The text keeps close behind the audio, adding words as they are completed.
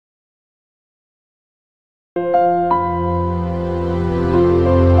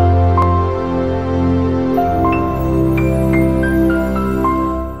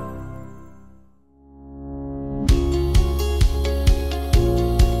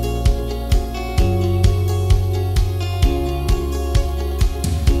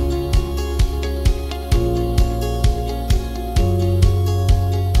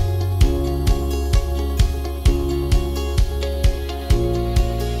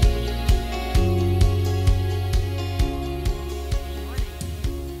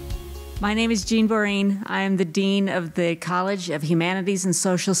My name is Jean Boreen. I am the Dean of the College of Humanities and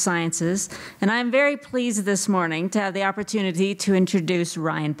Social Sciences, and I'm very pleased this morning to have the opportunity to introduce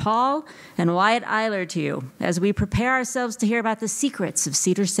Ryan Paul and Wyatt Ihler to you as we prepare ourselves to hear about the secrets of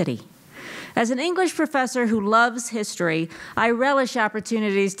Cedar City. As an English professor who loves history, I relish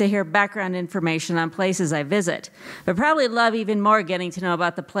opportunities to hear background information on places I visit, but probably love even more getting to know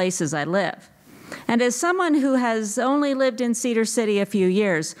about the places I live. And as someone who has only lived in Cedar City a few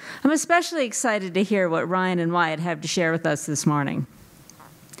years, I'm especially excited to hear what Ryan and Wyatt have to share with us this morning.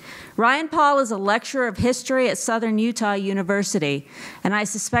 Ryan Paul is a lecturer of history at Southern Utah University, and I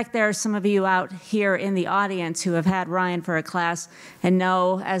suspect there are some of you out here in the audience who have had Ryan for a class and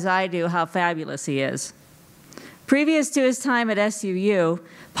know, as I do, how fabulous he is. Previous to his time at SUU,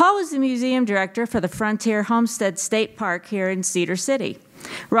 Paul was the museum director for the Frontier Homestead State Park here in Cedar City.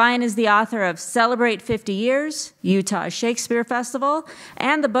 Ryan is the author of Celebrate 50 Years, Utah Shakespeare Festival,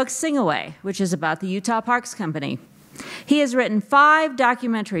 and the book Sing Away, which is about the Utah Parks Company. He has written 5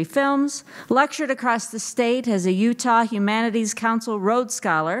 documentary films, lectured across the state as a Utah Humanities Council Rhodes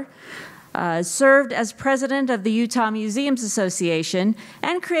Scholar, served as president of the Utah Museums Association,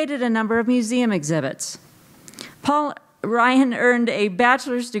 and created a number of museum exhibits. Ryan earned a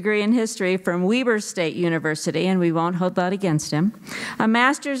bachelor's degree in history from Weber State University, and we won't hold that against him, a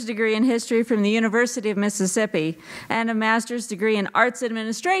master's degree in history from the University of Mississippi, and a master's degree in arts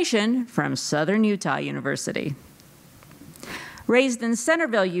administration from Southern Utah University. Raised in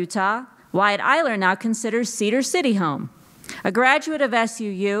Centerville, Utah, Wyatt Ihler now considers Cedar City home. A graduate of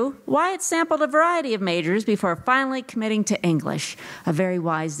SUU, Wyatt sampled a variety of majors before finally committing to English, a very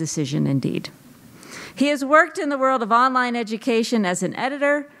wise decision indeed. He has worked in the world of online education as an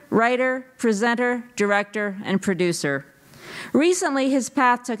editor, writer, presenter, director, and producer. Recently, his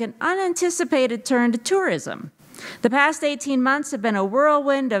path took an unanticipated turn to tourism. The past 18 months have been a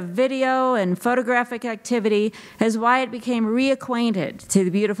whirlwind of video and photographic activity as Wyatt became reacquainted to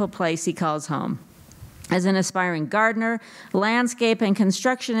the beautiful place he calls home. As an aspiring gardener, landscape and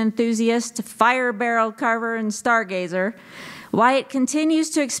construction enthusiast, fire barrel carver, and stargazer, Wyatt continues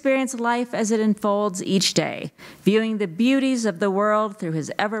to experience life as it unfolds each day, viewing the beauties of the world through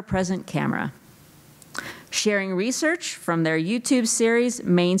his ever-present camera. Sharing research from their YouTube series,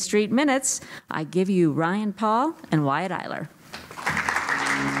 Main Street Minutes, I give you Ryan Paul and Wyatt Ihler.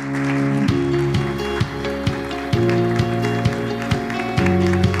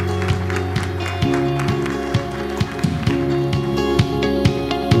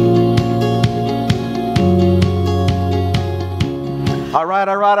 All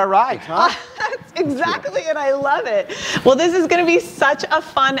right, huh? That's exactly it. I love it. Well, this is going to be such a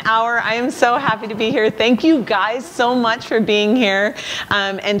fun hour. I am so happy to be here. Thank you guys so much for being here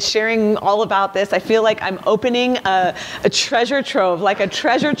and sharing all about this. I feel like I'm opening a treasure trove, like a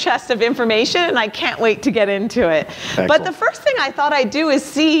treasure chest of information, and I can't wait to get into it. Excellent. But the first thing I thought I'd do is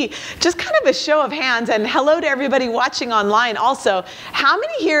see just kind of a show of hands, and hello to everybody watching online also. How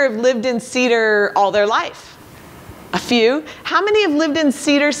many here have lived in Cedar all their life? A few. How many have lived in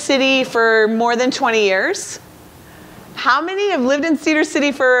Cedar City for more than 20 years? How many have lived in Cedar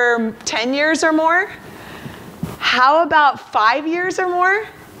City for 10 years or more? How about 5 years or more?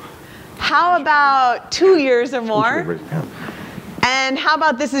 How about 2 years or more? And how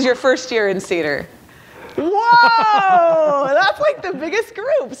about this is your first year in Cedar? Whoa, that's like the biggest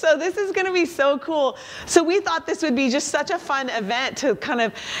group. So this is going to be so cool. So we thought this would be just such a fun event to kind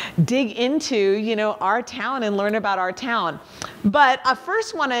of dig into, you know, our town and learn about our town. But I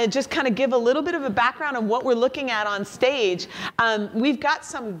first want to just kind of give a little bit of a background of what we're looking at on stage. We've got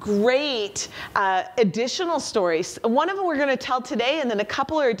some great additional stories. One of them we're going to tell today, and then a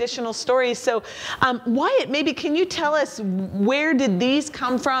couple of additional stories. So Wyatt, maybe can you tell us where did these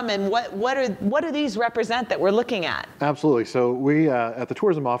come from, and what do these represent that we're looking at? Absolutely. So we, at the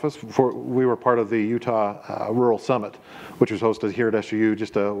tourism office, we were part of the Utah Rural Summit, which was hosted here at SUU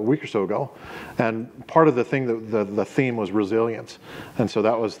just a week or so ago. And part of the thing, the theme was resilience. And so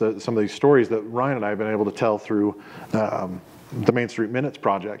that was some of these stories that Ryan and I have been able to tell through the Main Street Minutes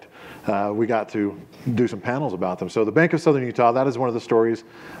project. We got to do some panels about them. So the Bank of Southern Utah, that is one of the stories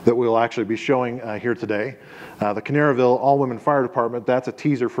that we'll actually be showing here today. The Canaryville All-Women Fire Department, that's a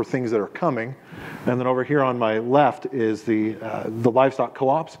teaser for things that are coming. And then over here on my left is the livestock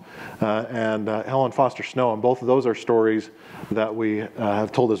co-ops and Helen Foster Snow, and both of those are stories that we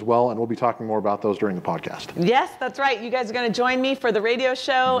have told as well, and we'll be talking more about those during the podcast. Yes, that's right. You guys are going to join me for the radio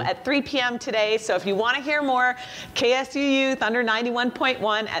show at 3 p.m. today. So if you want to hear more, KSUU Thunder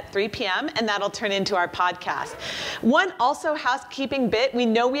 91.1 at 3 p.m., and that'll turn into our podcast. One also housekeeping bit, we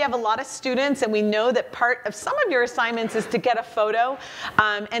know we have a lot of students, and we know that part of some of your assignments is to get a photo,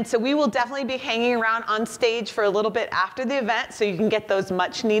 and so we will definitely be hanging around on stage for a little bit after the event so you can get those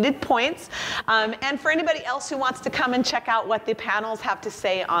much needed points. And for anybody else who wants to come and check out what the panels have to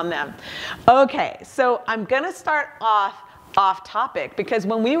say on them. Okay, so I'm going to start off topic, because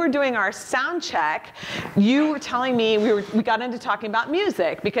when we were doing our sound check, you were telling me, we got into talking about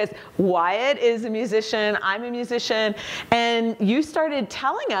music, because Wyett is a musician, I'm a musician, and you started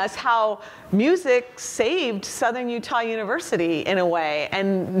telling us how music saved Southern Utah University in a way,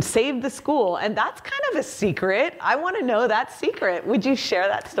 and saved the school, and that's kind of a secret. I want to know that secret. Would you share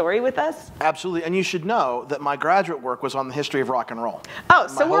that story with us? Absolutely, and you should know that my graduate work was on the history of rock and roll. Oh,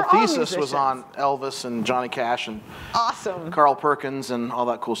 so my we're whole all thesis musicians. was on Elvis and Johnny Cash and Awesome. Carl Perkins and all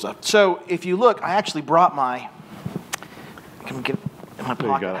that cool stuff. So if you look, I actually brought my, can we get in my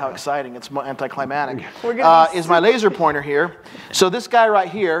pocket, how exciting, it's anticlimactic, is my laser pointer here. So this guy right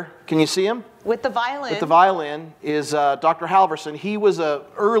here, can you see him? With the violin. With the violin is Dr. Halverson. He was a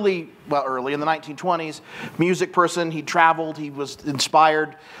early in the 1920s, music person. He traveled, he was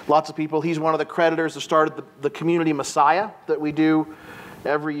inspired lots of people. He's one of the creditors that started the Community Messiah that we do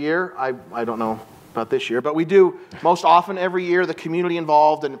every year. I don't know about this year, but we do most often every year, the community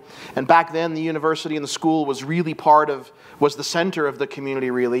involved, and back then the university and the school was really was the center of the community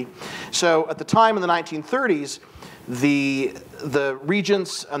really. So at the time in the 1930s, the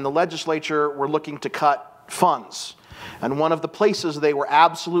regents and the legislature were looking to cut funds, and one of the places they were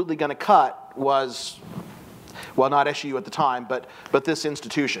absolutely going to cut was, well, not SU at the time, but this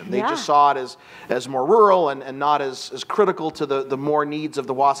institution. They just saw it as more rural and not as critical to the more needs of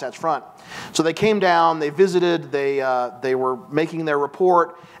the Wasatch Front. So they came down, they visited, they were making their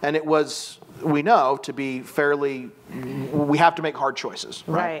report, and it was, we know, to be fairly, we have to make hard choices.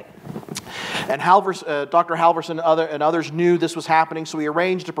 Right. And Dr. Halverson and others knew this was happening, so we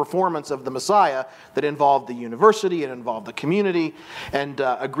arranged a performance of the Messiah that involved the university and involved the community, and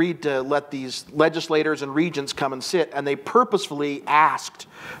agreed to let these legislators and regents come and sit, and they purposefully asked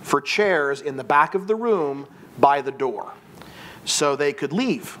for chairs in the back of the room by the door, so they could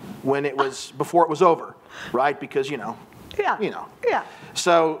leave when before it was over, right? Because, you know. Yeah.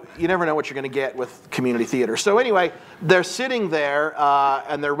 So you never know what you're going to get with community theater. So anyway, they're sitting there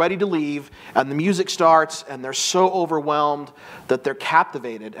and they're ready to leave, and the music starts, and they're so overwhelmed that they're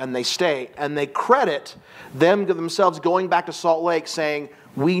captivated, and they stay, and they credit themselves going back to Salt Lake saying,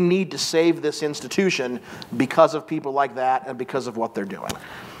 we need to save this institution because of people like that and because of what they're doing.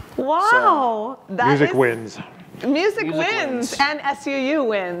 Wow. So, music wins. Music wins, and SUU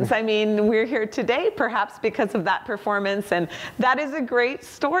wins. I mean, we're here today perhaps because of that performance, and that is a great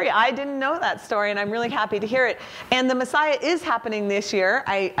story. I didn't know that story, and I'm really happy to hear it. And the Messiah is happening this year,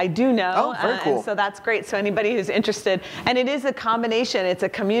 I do know. Oh, very cool. And so that's great. So anybody who's interested, and it is a combination. It's a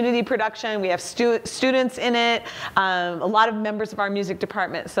community production. We have students in it, a lot of members of our music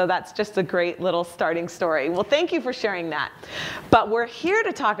department, so that's just a great little starting story. Well, thank you for sharing that. But we're here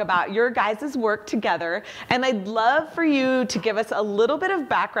to talk about your guys' work together, and I'd love for you to give us a little bit of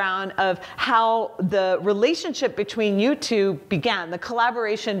background of how the relationship between you two began, the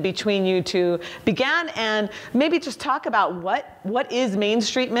collaboration between you two began, and maybe just talk about what is Main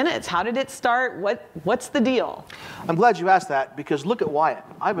Street Minutes? How did it start? What's the deal? I'm glad you asked that, because look at Wyett.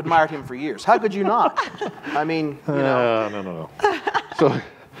 I've admired him for years. How could you not? I mean, you know. No. So,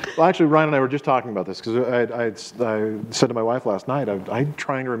 well, actually, Ryan and I were just talking about this, because I said to my wife last night, I'm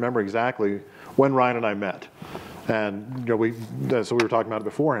trying to remember exactly when Ryan and I met. And so we were talking about it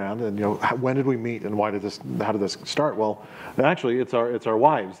beforehand, and when did we meet, and how did this start? Well, actually, it's our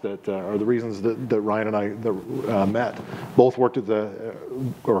wives that are the reasons that Ryan and I met. Both worked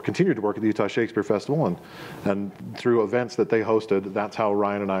or continued to work at the Utah Shakespeare Festival, and through events that they hosted, that's how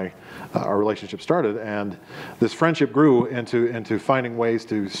Ryan and I, our relationship started. And this friendship grew into finding ways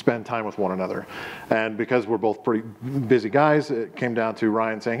to spend time with one another. And because we're both pretty busy guys, it came down to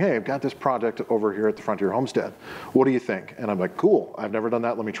Ryan saying, "Hey, I've got this project over here at the Frontier Homestead. What do you think?" And I'm like, "Cool, I've never done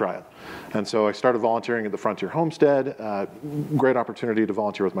that, let me try it." And so I started volunteering at the Frontier Homestead, great opportunity to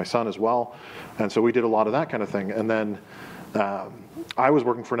volunteer with my son as well. And so we did a lot of that kind of thing. And then I was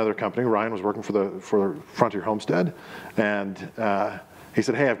working for another company, Ryan was working for Frontier Homestead, and he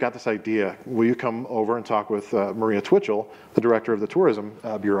said, "Hey, I've got this idea. Will you come over and talk with Maria Twitchell, the director of the Tourism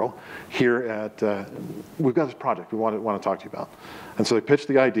Bureau here at, we've got this project we want to talk to you about." And so they pitched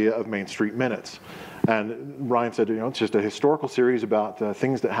the idea of Main Street Minutes. And Ryan said, it's just a historical series about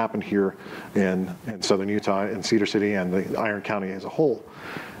things that happened here in southern Utah, in Cedar City and the Iron County as a whole.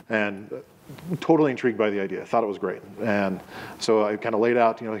 And totally intrigued by the idea. I thought it was great. And so I kind of laid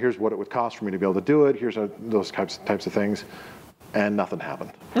out, here's what it would cost for me to be able to do it. Here's those types of things. And nothing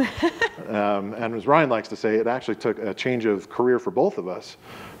happened. And as Ryan likes to say, it actually took a change of career for both of us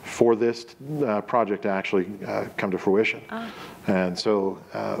for this project to actually come to fruition. And so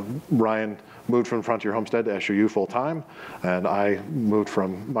Ryan moved from Frontier Homestead to SUU full-time, and I moved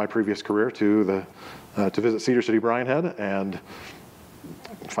from my previous career to visit Cedar City, Bryan Head, and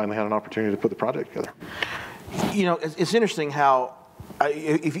finally had an opportunity to put the project together. It's interesting how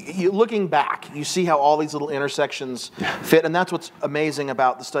if you looking back, you see how all these little intersections fit, and that's what's amazing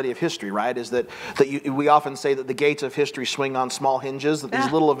about the study of history, right? Is that we often say that the gates of history swing on small hinges. That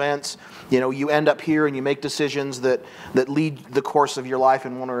these little events, you end up here and you make decisions that lead the course of your life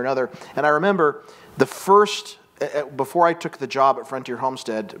in one or another. And I remember the first, before I took the job at Frontier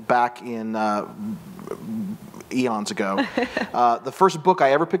Homestead back in eons ago, the first book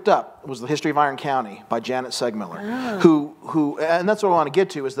I ever picked up was The History of Iron County by Janet Segmiller, who, and that's what I want to get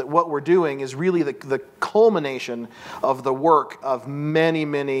to, is that what we're doing is really the culmination of the work of many,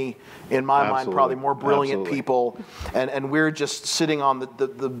 many, in my mind, probably more brilliant people, and we're just sitting on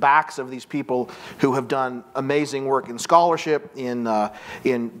the backs of these people who have done amazing work in scholarship,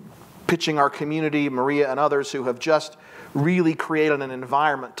 in pitching our community, Maria and others who have just really created an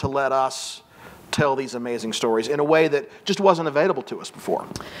environment to let us tell these amazing stories in a way that just wasn't available to us before.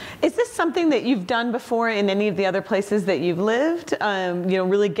 Is this something that you've done before in any of the other places that you've lived?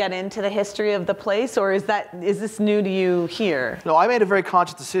 Really get into the history of the place, or is this new to you here? No, I made a very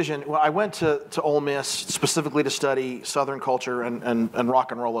conscious decision. Well, I went to Ole Miss specifically to study Southern culture and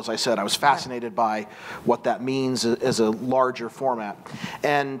rock and roll, as I said. I was fascinated by what that means as a larger format.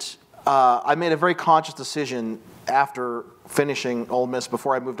 And I made a very conscious decision after finishing Ole Miss,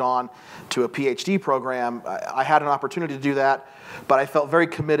 before I moved on to a PhD program. I had an opportunity to do that, but I felt very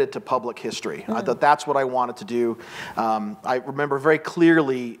committed to public history. I thought that's what I wanted to do. I remember very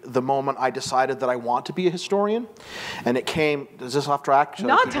clearly the moment I decided that I want to be a historian, and it came, is this off track?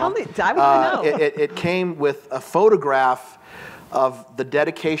 No, tell me, I want to know. It came with a photograph of the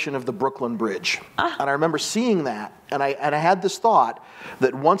dedication of the Brooklyn Bridge. And I remember seeing that, and I had this thought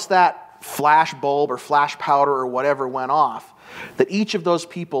that once that flash bulb or flash powder or whatever went off, that each of those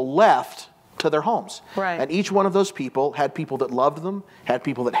people left to their homes. Right. And each one of those people had people that loved them, had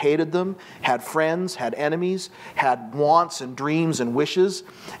people that hated them, had friends, had enemies, had wants and dreams and wishes.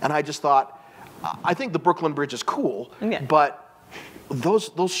 And I just thought, I think the Brooklyn Bridge is cool, but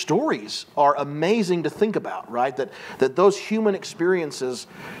those stories are amazing to think about, right? That those human experiences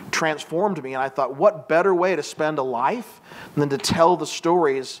transformed me. And I thought, what better way to spend a life than to tell the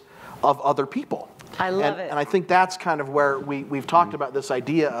stories of other people. I love it. And I think that's kind of where we've talked about this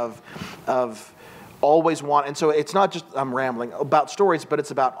idea of always want, and so it's not just, I'm rambling, about stories, but it's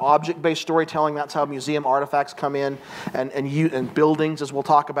about object-based storytelling. That's how museum artifacts come in, and buildings, as we'll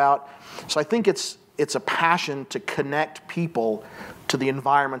talk about. So I think it's a passion to connect people to the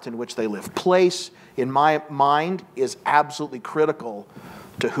environment in which they live. Place, in my mind, is absolutely critical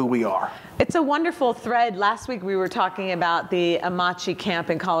to who we are. It's a wonderful thread. Last week we were talking about the Amachi camp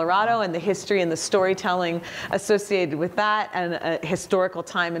in Colorado and the history and the storytelling associated with that, and a historical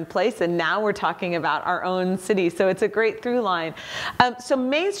time and place, and now we're talking about our own city. So it's a great through line. So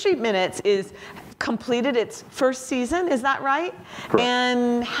Main Street Minutes is completed its first season, is that right? Correct.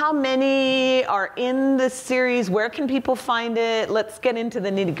 And how many are in the series? Where can people find it? Let's get into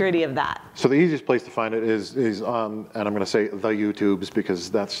the nitty-gritty of that. So the easiest place to find it is on, and I'm going to say the YouTubes because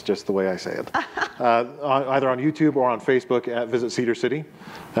that's just the way I say it. Either on YouTube or on Facebook at Visit Cedar City.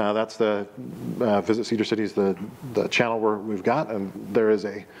 That's the Visit Cedar City is the channel where we've got, and there is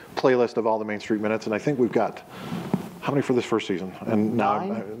a playlist of all the Main Street Minutes, and I think we've got, how many for this first season? And now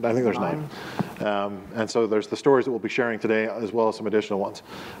I think there's 9. And so there's the stories that we'll be sharing today, as well as some additional ones.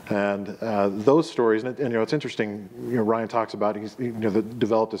 And those stories, and it's interesting. Ryan talks about that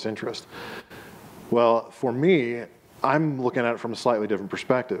developed this interest. Well, for me, I'm looking at it from a slightly different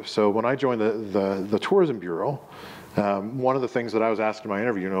perspective. So when I joined the Tourism Bureau, one of the things that I was asked in my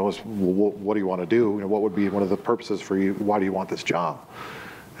interview, was, well, what do you want to do? What would be one of the purposes for you? Why do you want this job?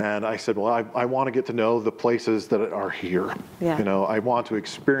 And I said, well, I want to get to know the places that are here. Yeah. I want to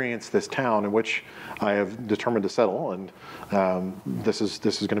experience this town in which I have determined to settle, and this is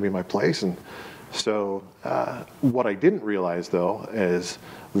going to be my place. And so what I didn't realize, though, is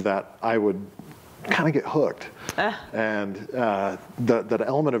that I would kind of get hooked. And that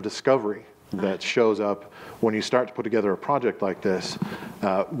element of discovery that shows up when you start to put together a project like this.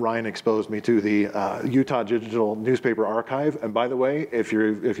 Ryan exposed me to the Utah Digital Newspaper Archive, and by the way, if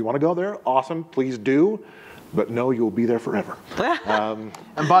you want to go there, awesome, please do. but know you'll be there forever.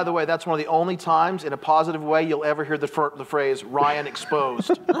 And by the way, that's one of the only times in a positive way you'll ever hear the phrase Ryan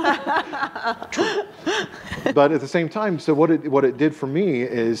exposed. But at the same time, so what it did for me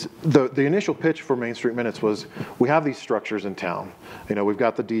is the initial pitch for Main Street Minutes was, we have these structures in town. You know, we've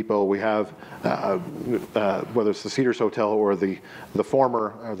got the depot, we have whether it's the Cedars Hotel or the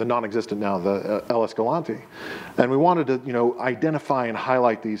former, or the non-existent now, the El Escalante, and we wanted to, you know, identify and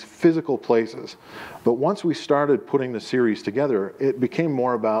highlight these physical places. But once we started putting the series together, it became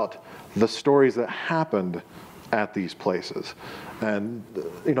more about the stories that happened at these places. And,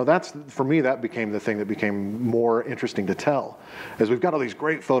 you know, that's, for me, that became the thing that became more interesting to tell. As we've got all these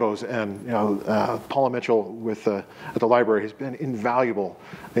great photos, and, you know, Paula Mitchell at the library has been invaluable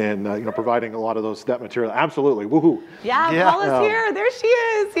in, you know, providing a lot of that material. Absolutely, woohoo. Yeah, Paula's here, there she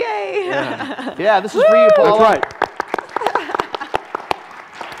is, yay. Yeah, this is for you, Paula. That's right.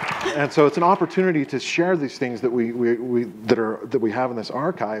 And so it's an opportunity to share these things that we have in this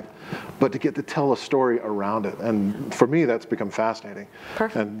archive, but to get to tell a story around it. And for me, that's become fascinating.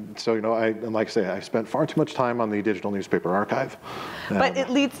 Perfect. And so, you know, and like I say, I spent far too much time on the digital newspaper archive. But it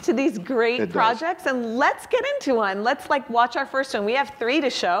leads to these great projects, and let's get into one. Let's watch our first one. We have 3 to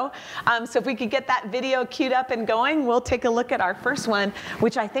show. So if we could get that video queued up and going, we'll take a look at our first one,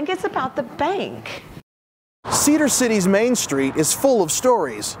 which I think is about the bank. Cedar City's Main Street is full of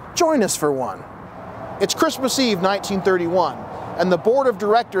stories. Join us for one. It's Christmas Eve 1931, and the board of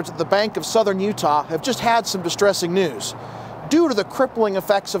directors at the Bank of Southern Utah have just had some distressing news. Due to the crippling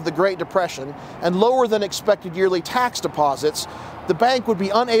effects of the Great Depression and lower than expected yearly tax deposits, the bank would be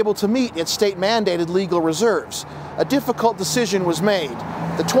unable to meet its state-mandated legal reserves. A difficult decision was made.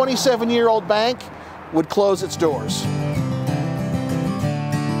 The 27-year-old bank would close its doors.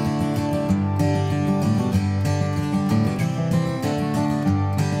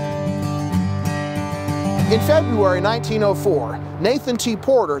 In February 1904, Nathan T.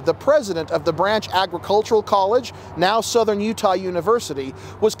 Porter, the president of the Branch Agricultural College, now Southern Utah University,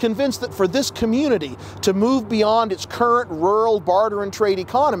 was convinced that for this community to move beyond its current rural barter and trade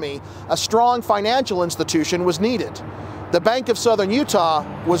economy, a strong financial institution was needed. The Bank of Southern Utah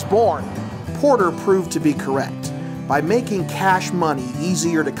was born. Porter proved to be correct. By making cash money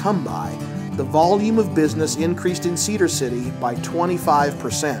easier to come by, the volume of business increased in Cedar City by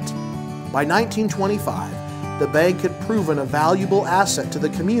 25%. By 1925, the bank had proven a valuable asset to the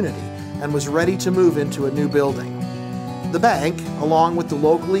community and was ready to move into a new building. The bank, along with the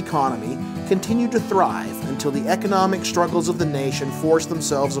local economy, continued to thrive until the economic struggles of the nation forced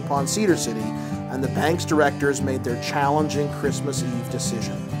themselves upon Cedar City, and the bank's directors made their challenging Christmas Eve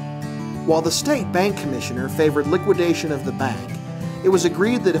decision. While the state bank commissioner favored liquidation of the bank, it was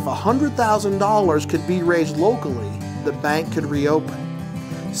agreed that if $100,000 could be raised locally, the bank could reopen.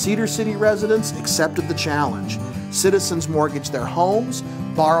 Cedar City residents accepted the challenge. Citizens mortgaged their homes,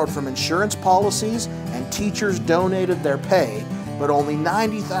 borrowed from insurance policies, and teachers donated their pay, but only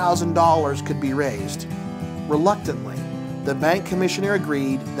 $90,000 could be raised. Reluctantly, the bank commissioner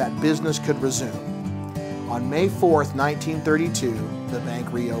agreed that business could resume. On May 4th, 1932, the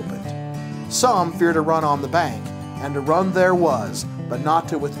bank reopened. Some feared a run on the bank, and a run there was, but not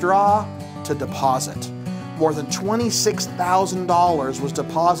to withdraw, to deposit. More than $26,000 was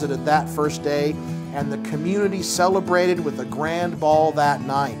deposited that first day, and the community celebrated with a grand ball that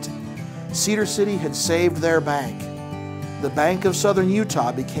night. Cedar City had saved their bank. The Bank of Southern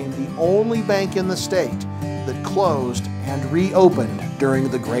Utah became the only bank in the state that closed and reopened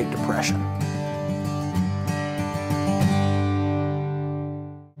during the Great Depression.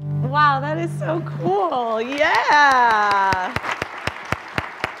 Wow, that is so cool. Yeah.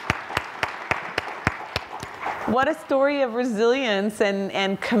 What a story of resilience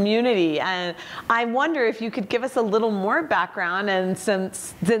and community. And I wonder if you could give us a little more background, and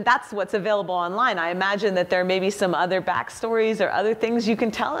since that's what's available online, I imagine that there may be some other backstories or other things you can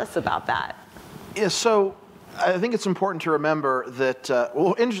tell us about that. Yeah, so I think it's important to remember that,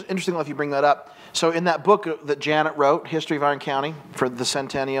 well, interesting enough you bring that up. So in that book that Janet wrote, History of Iron County, for the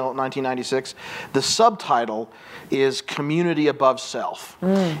centennial 1996, the subtitle is Community Above Self.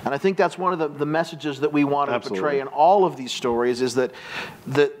 And I think that's one of the messages that we want to portray in all of these stories, is that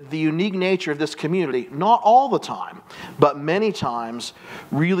the unique nature of this community, not all the time, but many times,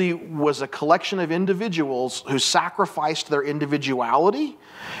 really was a collection of individuals who sacrificed their individuality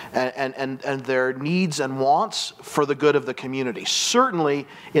and their needs and wants response for the good of the community. Certainly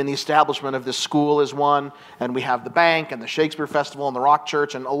in the establishment of this school is one, and we have the bank and the Shakespeare Festival and the Rock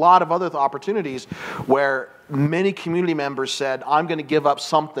Church and a lot of other opportunities where many community members said, I'm going to give up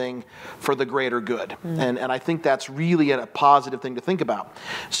something for the greater good. And I think that's really a positive thing to think about.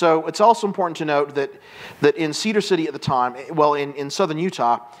 So it's also important to note that in Cedar City at the time, well, in southern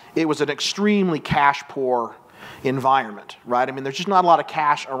Utah, it was an extremely cash poor environment, right? I mean, there's just not a lot of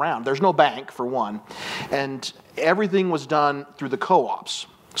cash around. There's no bank, for one. And everything was done through the co-ops.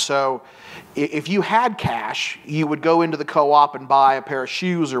 So if you had cash, you would go into the co-op and buy a pair of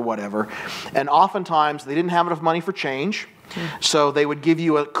shoes or whatever. And oftentimes, they didn't have enough money for change. So they would give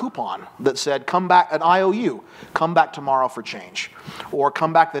you a coupon that said, come back, an IOU, come back tomorrow for change. Or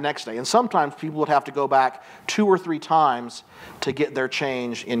come back the next day. And sometimes people would have to go back 2 or 3 times to get their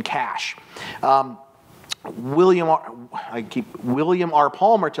change in cash. William R.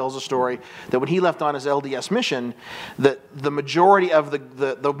 Palmer tells a story that when he left on his LDS mission, that the majority of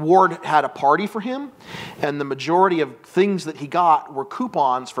the ward had a party for him, and the majority of things that he got were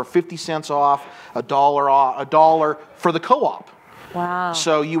coupons for 50 cents off, $1 off, $1 for the co-op. Wow.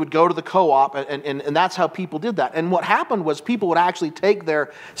 So you would go to the co-op, and that's how people did that. And what happened was people would actually take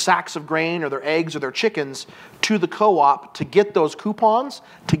their sacks of grain or their eggs or their chickens to the co-op to get those coupons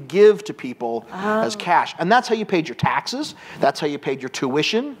to give to people as cash. And that's how you paid your taxes. That's how you paid your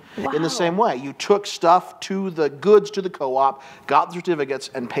tuition. Wow. In the same way. You took stuff to the goods to the co-op, got the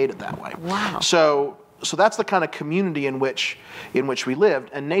certificates, and paid it that way. Wow. So that's the kind of community in which we lived.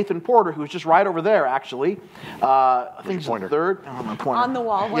 And Nathan Porter, who's just right over there, actually, I think he's the third. Oh, my pointer. On the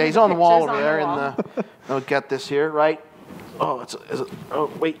wall. Yeah, he's on the wall over there. I'll get this here, right? Oh,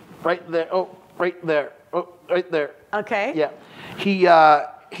 oh, wait, right there. Oh, right there. Oh, right there. Okay. Yeah,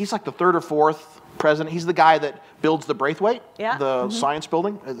 he's like the 3rd or 4th president. He's the guy that builds the Braithwaite, the science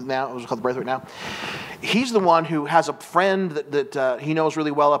building. Now it was called the Braithwaite now. He's the one who has a friend that he knows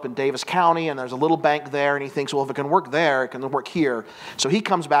really well up in Davis County, and there's a little bank there, and he thinks, well, if it can work there, it can work here. So he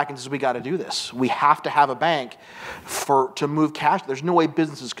comes back and says, we got to do this. We have to have a bank to move cash. There's no way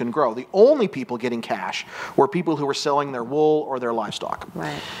businesses can grow. The only people getting cash were people who were selling their wool or their livestock.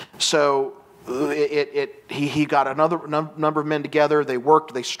 Right. So he got another number of men together. They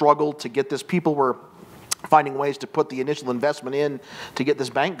worked, they struggled to get this. People were finding ways to put the initial investment in to get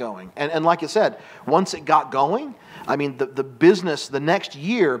this bank going. And like I said, once it got going, I mean, the business, the next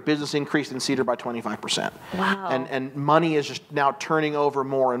year, business increased in Cedar by 25%. Wow. And money is just now turning over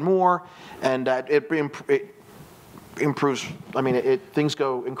more and more, and it improves. I mean, things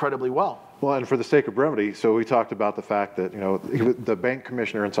go incredibly well. Well, and for the sake of brevity, so we talked about the fact that, the bank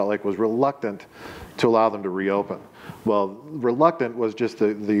commissioner in Salt Lake was reluctant to allow them to reopen. Well, reluctant was just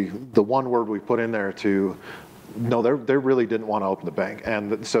the one word we put in there to, no, they really didn't want to open the bank.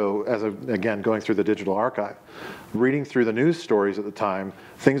 And so again, going through the digital archive, reading through the news stories at the time,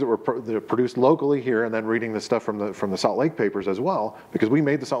 things that were produced locally here, and then reading the stuff from the Salt Lake papers as well, because we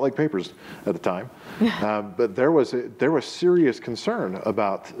made the Salt Lake papers at the time. But there was serious concern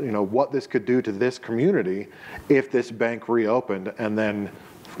about what this could do to this community if this bank reopened and then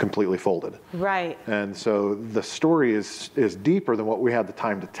completely folded. Right. And so the story is deeper than what we had the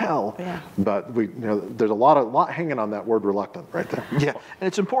time to tell. Yeah. But there's a lot hanging on that word reluctant right there. Yeah, and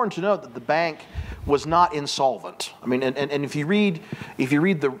it's important to note that the bank was not insolvent. I mean, and if you read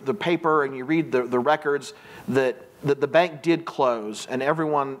the paper and you read the records, that the bank did close, and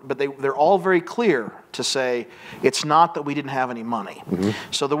everyone, but they're all very clear to say it's not that we didn't have any money. Mm-hmm.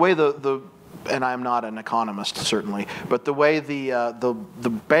 So the way and I'm not an economist, certainly, but the way the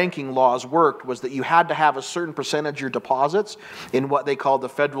banking laws worked was that you had to have a certain percentage of your deposits in what they called the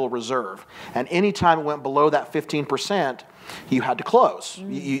Federal Reserve. And any time it went below that 15%, you had to close.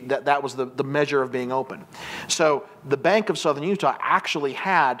 Mm-hmm. That was the measure of being open. So the Bank of Southern Utah actually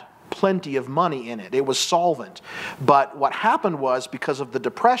had plenty of money in it. It was solvent. But what happened was, because of the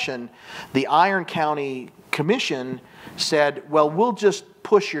Depression, the Iron County Commission said, well, we'll just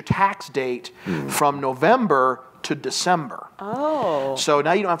push your tax date from November to December. Oh. So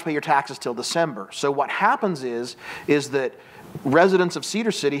now you don't have to pay your taxes till December. So what happens is that residents of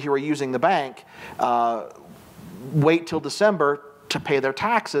Cedar City who are using the bank wait till December to pay their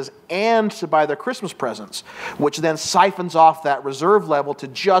taxes and to buy their Christmas presents, which then siphons off that reserve level to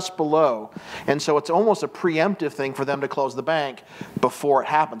just below. And so it's almost a preemptive thing for them to close the bank before it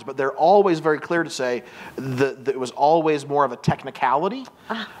happens. But they're always very clear to say that it was always more of a technicality,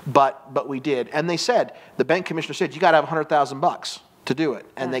 but we did. And they said, the bank commissioner said, you got to have $100,000 to do it,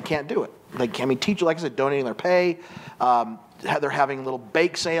 and they can't do it. Teachers, like I said, donating their pay. They're having little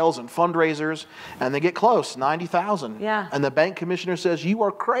bake sales and fundraisers, and they get close, $90,000. Yeah. And the bank commissioner says, you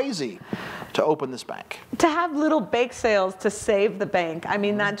are crazy. to open this bank. To have little bake sales to save the bank, I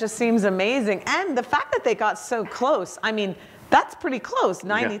mean, that just seems amazing. And the fact that they got so close, I mean, that's pretty close.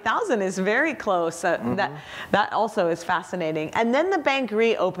 90,000 is very close. That also is fascinating. And then the bank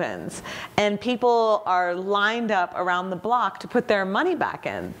reopens, and people are lined up around the block to put their money back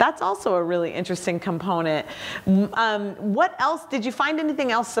in. That's also a really interesting component. What else? Did you find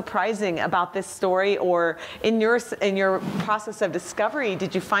anything else surprising about this story, or in your process of discovery,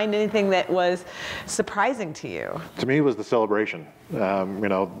 did you find anything that was surprising to you? To me, it was the celebration. You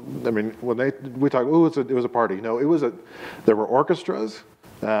know, I mean, when we talk, oh, it was a party. No, there were orchestras.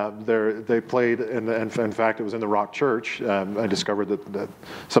 They played, and in fact, it was in the Rock Church. I discovered that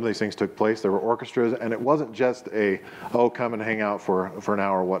some of these things took place. There were orchestras, and it wasn't just come and hang out for an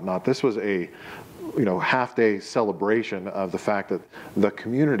hour or whatnot. This was a half-day celebration of the fact that the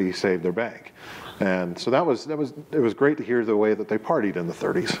community saved their bank. And so it was great to hear the way that they partied in the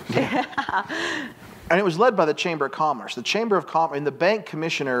 30s. And it was led by the Chamber of Commerce. The Chamber of Commerce and the bank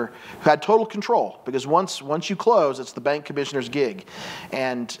commissioner had total control, because once you close, it's the bank commissioner's gig.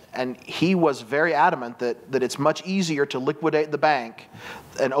 And he was very adamant that it's much easier to liquidate the bank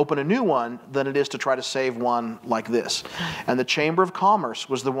and open a new one than it is to try to save one like this. And the Chamber of Commerce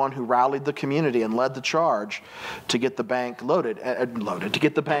was the one who rallied the community and led the charge to get the bank to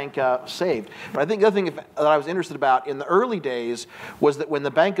get the bank saved. But I think the other thing that I was interested about in the early days was that when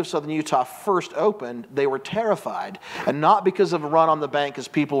the Bank of Southern Utah first opened, they were terrified, and not because of a run on the bank, as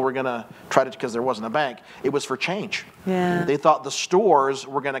people were going to try to, because there wasn't a bank. It was for change. Yeah. They thought the stores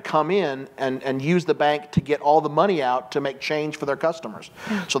were going to come in and use the bank to get all the money out to make change for their customers.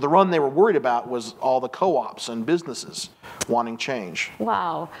 So the run they were worried about was all the co-ops and businesses wanting change.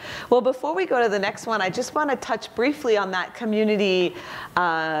 Wow. Well, before we go to the next one, I just want to touch briefly on that community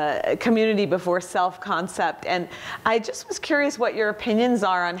before self concept. And I just was curious what your opinions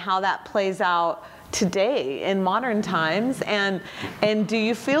are on how that plays out today in modern times, and do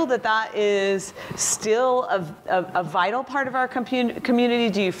you feel that is still a vital part of our community?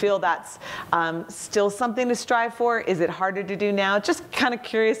 Do you feel that's still something to strive for? Is it harder to do now? Just kind of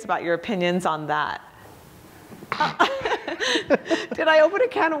curious about your opinions on that. Did I open a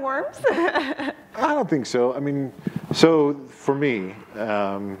can of worms? I don't think so. I mean, so for me,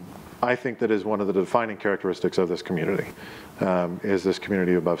 I think that is one of the defining characteristics of this community, is this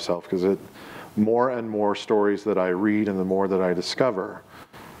community above self, because more and more stories that I read and the more that I discover,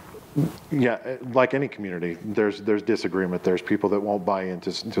 like any community, there's disagreement. There's people that won't buy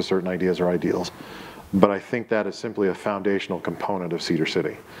into certain ideas or ideals. But I think that is simply a foundational component of Cedar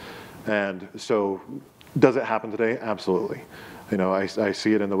City. And so, does it happen today? Absolutely. I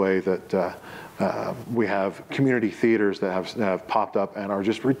see it in the way that we have community theaters that have popped up and are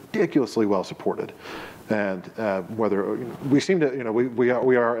just ridiculously well supported. And whether we seem to, we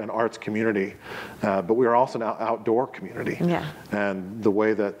are an arts community, but we are also an outdoor community. Yeah. And the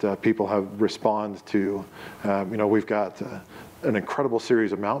way that people have responded to, we've got an incredible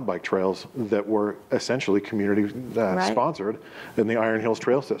series of mountain bike trails that were essentially community sponsored in the Iron Hills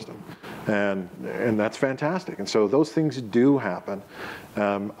Trail System, and that's fantastic. And so those things do happen.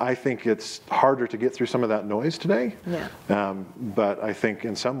 I think it's harder to get through some of that noise today. Yeah. But I think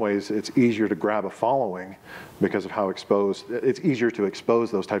in some ways it's easier to grab a following because of how it's easier to expose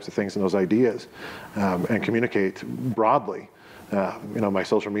those types of things and those ideas and communicate broadly. My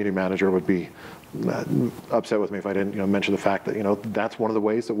social media manager would be upset with me if I didn't, mention the fact that, that's one of the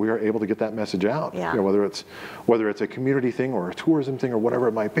ways that we are able to get that message out. Yeah. Whether it's a community thing or a tourism thing or whatever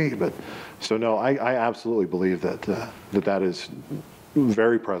it might be. But so no, I absolutely believe that that is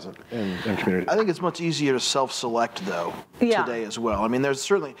very present in community. I think it's much easier to self-select though today as well. I mean, there's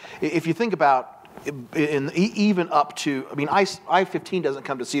certainly, if you think about even up to, I mean, I-15 doesn't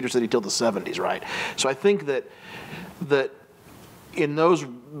come to Cedar City till the 70s, right? So I think that in those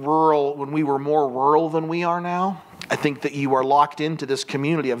when we were more rural than we are now, I think that you are locked into this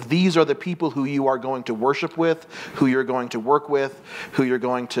community of these are the people who you are going to worship with, who you're going to work with, who you're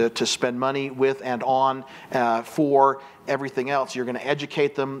going to spend money with and on for everything else. You're going to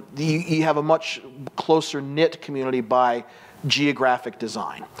educate them. You have a much closer knit community by geographic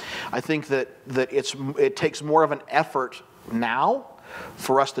design. I think that it takes more of an effort now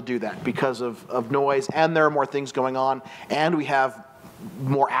for us to do that because of noise, and there are more things going on, and we have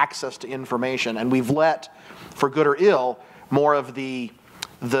more access to information, and we've let, for good or ill, more of the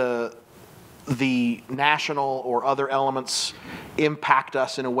national or other elements impact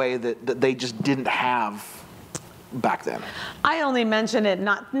us in a way that they just didn't have back then. I only mention it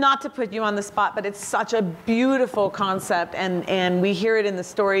not to put you on the spot, but it's such a beautiful concept, and we hear it in the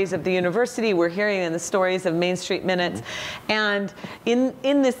stories of the university. We're hearing it in the stories of Main Street Minutes, and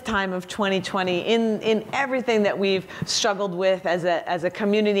in this time of 2020, in everything that we've struggled with as a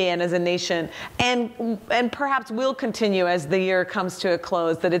community and as a nation, and perhaps will continue as the year comes to a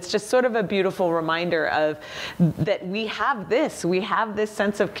close. That it's just sort of a beautiful reminder of that we have this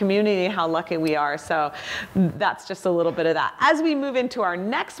sense of community, how lucky we are. So that's just a little bit of that. As we move into our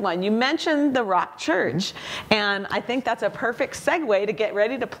next one, you mentioned the Rock Church, and I think that's a perfect segue to get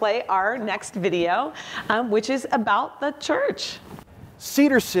ready to play our next video, which is about the church.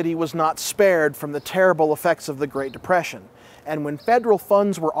 Cedar City was not spared from the terrible effects of the Great Depression. And when federal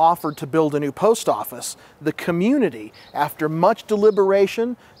funds were offered to build a new post office, the community, after much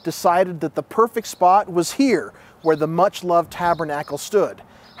deliberation, decided that the perfect spot was here, where the much-loved tabernacle stood.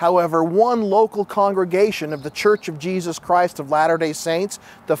 However, one local congregation of the Church of Jesus Christ of Latter-day Saints,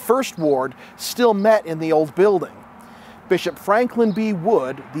 the First Ward, still met in the old building. Bishop Franklin B.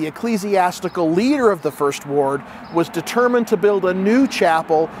 Wood, the ecclesiastical leader of the First Ward, was determined to build a new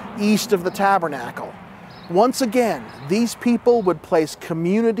chapel east of the tabernacle. Once again, these people would place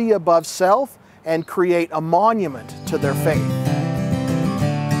community above self and create a monument to their faith.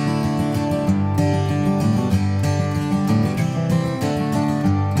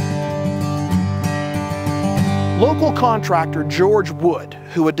 Local contractor George Wood,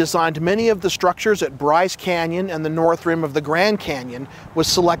 who had designed many of the structures at Bryce Canyon and the north rim of the Grand Canyon, was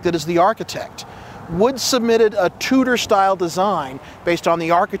selected as the architect. Wood submitted a Tudor-style design based on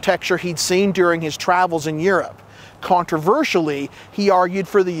the architecture he'd seen during his travels in Europe. Controversially, he argued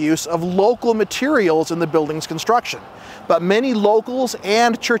for the use of local materials in the building's construction. But many locals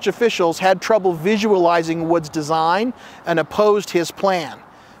and church officials had trouble visualizing Wood's design and opposed his plan.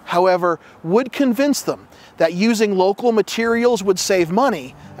 However, Wood convinced them that using local materials would save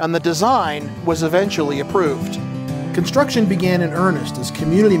money, and the design was eventually approved. Construction began in earnest as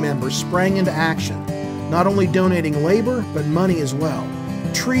community members sprang into action, not only donating labor, but money as well.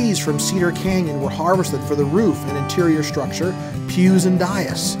 Trees from Cedar Canyon were harvested for the roof and interior structure, pews and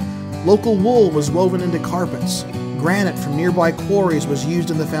dais. Local wool was woven into carpets. Granite from nearby quarries was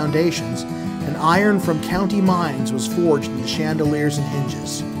used in the foundations, and iron from county mines was forged into chandeliers and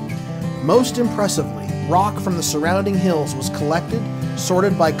hinges. Most impressively, rock from the surrounding hills was collected,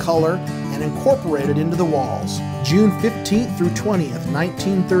 sorted by color, and incorporated into the walls. June 15th through 20th,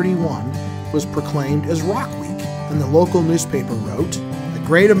 1931 was proclaimed as Rock Week, and the local newspaper wrote, "A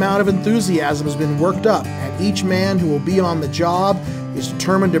great amount of enthusiasm has been worked up, and each man who will be on the job is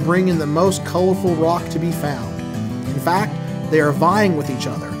determined to bring in the most colorful rock to be found. In fact, they are vying with each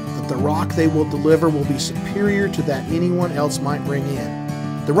other that the rock they will deliver will be superior to that anyone else might bring in."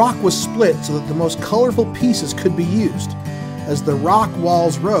 The rock was split so that the most colorful pieces could be used. As the rock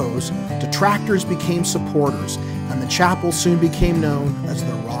walls rose, detractors became supporters, and the chapel soon became known as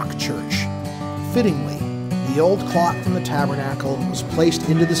the Rock Church. Fittingly, the old clock from the tabernacle was placed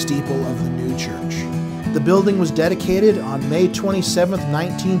into the steeple of the new church. The building was dedicated on May 27,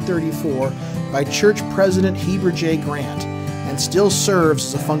 1934 by Church President Heber J. Grant, and still serves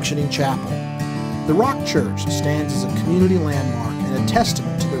as a functioning chapel. The Rock Church stands as a community landmark and a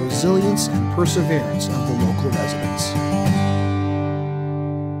testament to the resilience and perseverance of the local residents.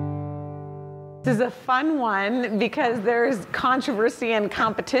 This is a fun one because there's controversy and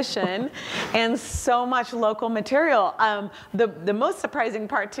competition and so much local material. The most surprising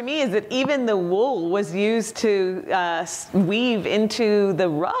part to me is that even the wool was used to weave into the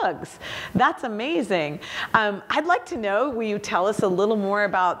rugs. That's amazing. I'd like to know, will you tell us a little more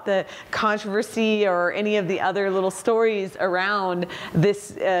about the controversy or any of the other little stories around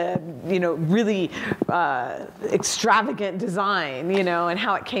this, really extravagant design, and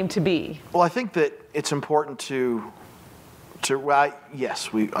how it came to be? Well, I think that it's important to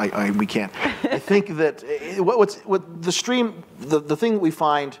yes, we can. I think that the thing we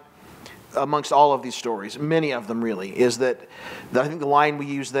find amongst all of these stories, many of them really, is that I think the line we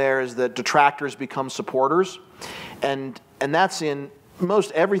use there is that detractors become supporters, and that's in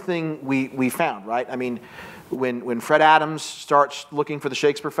most everything we found, right? I mean, when Fred Adams starts looking for the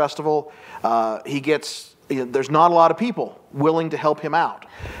Shakespeare Festival, there's not a lot of people willing to help him out.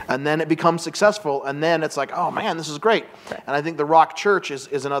 And then it becomes successful, and then it's like, oh man, this is great. And I think the Rock Church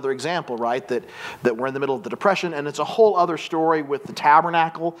is another example, right? That we're in the middle of the Depression, and it's a whole other story with the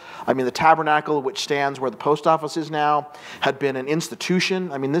tabernacle. I mean, the tabernacle, which stands where the post office is now, had been an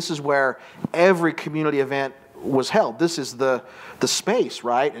institution. I mean, this is where every community event was held. This is the space,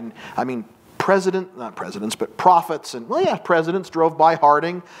 right? And I mean, prophets and, presidents drove by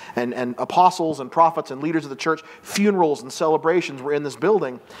Harding, and apostles and prophets and leaders of the church, funerals and celebrations were in this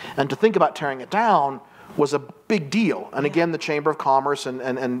building. And to think about tearing it down was a big deal. And again, the Chamber of Commerce,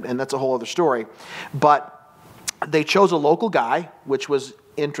 and that's a whole other story. But they chose a local guy, which was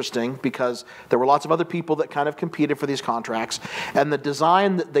interesting because there were lots of other people that kind of competed for these contracts. And the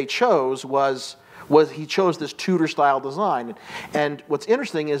design that they chose was he chose this Tudor-style design. And what's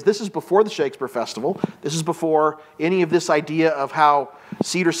interesting is this is before the Shakespeare Festival. This is before any of this idea of how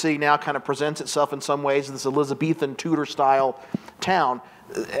Cedar City now kind of presents itself in some ways in this Elizabethan Tudor-style town.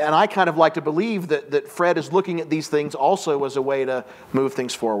 And I kind of like to believe that Fred is looking at these things also as a way to move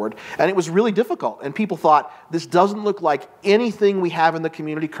things forward. And it was really difficult. And people thought, this doesn't look like anything we have in the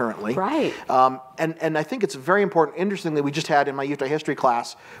community currently. Right. And I think it's very important. Interestingly, we just had in my Utah history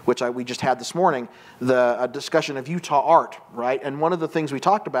class, which we just had this morning, a discussion of Utah art, right? And one of the things we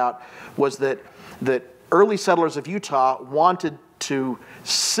talked about was that early settlers of Utah wanted to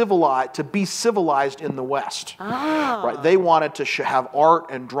be civilized in the West. Right? They wanted to have art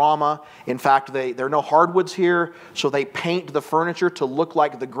and drama. In fact, there are no hardwoods here, so they paint the furniture to look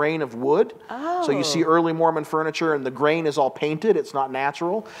like the grain of wood. So you see early Mormon furniture, and the grain is all painted. It's not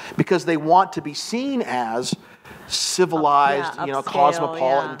natural, because they want to be seen as civilized, upscale,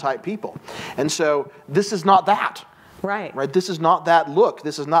 cosmopolitan type people. And so this is not that. Right. This is not that look.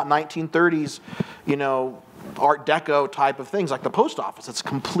 This is not 1930s, Art Deco type of things like the post office. It's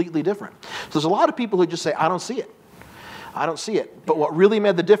completely different. So there's a lot of people who just say, I don't see it. I don't see it. But what really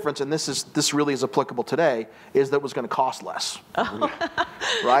made the difference, and this really is applicable today, is that it was going to cost less.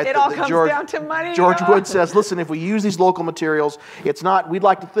 Right? It all comes down to money. George Wood says, listen, if we use these local materials, it's not, we'd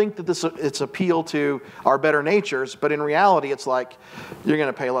like to think that it's appeal to our better natures, but in reality, it's like, you're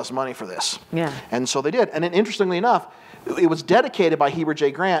going to pay less money for this. Yeah. And so they did. And then, interestingly enough, it was dedicated by Heber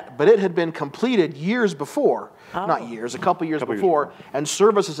J. Grant, but it had been completed years before. Not years, a couple years before, and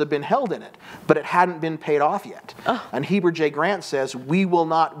services had been held in it, but it hadn't been paid off yet. And Heber J. Grant says, we will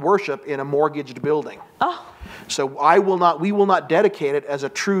not worship in a mortgaged building. So we will not dedicate it as a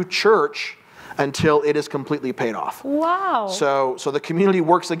true church until it is completely paid off. Wow. So the community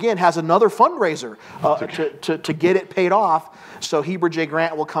works again, has another fundraiser to get it paid off. So Heber J.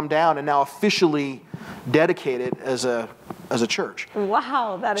 Grant will come down and now officially dedicate it as a church.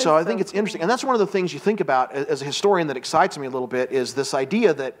 Wow, that is so I think it's interesting. And that's one of the things you think about as a historian that excites me a little bit, is this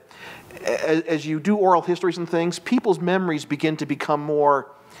idea that as you do oral histories and things, people's memories begin to become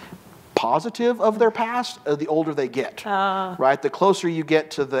more positive of their past the older they get. Right? The closer you get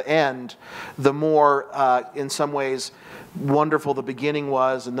to the end, the more, in some ways, wonderful the beginning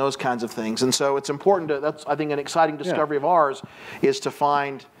was, and those kinds of things. And so it's important that's, I think, an exciting discovery of ours, is to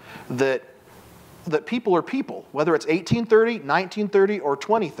find that people are people, whether it's 1830, 1930, or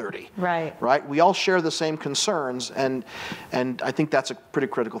 2030. Right? We all share the same concerns, and I think that's a pretty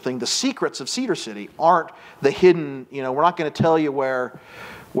critical thing. The secrets of Cedar City aren't the hidden, we're not going to tell you where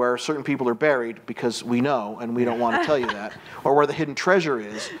certain people are buried, because we know, and we don't want to tell you that, or where the hidden treasure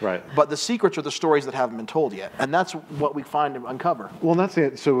is. Right. But the secrets are the stories that haven't been told yet, and that's what we find and uncover. Well, and that's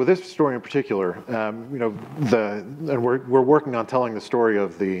it. So with this story in particular, and we're working on telling the story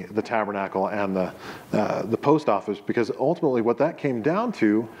of the tabernacle and the post office, because ultimately what that came down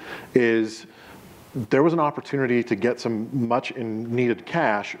to is there was an opportunity to get some much needed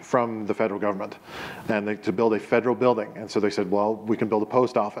cash from the federal government, and to build a federal building. And so they said, well, we can build a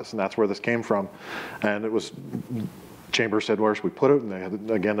post office, and that's where this came from. And it was, Chamber said, where should we put it?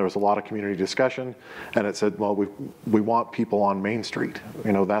 And again, there was a lot of community discussion, and it said, well, we want people on Main Street.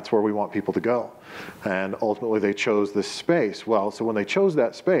 That's where we want people to go. And ultimately they chose this space. Well, so when they chose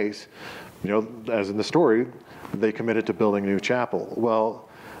that space, as in the story, they committed to building a new chapel. Well,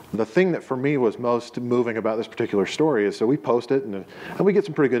 the thing that for me was most moving about this particular story is, so we post it, and we get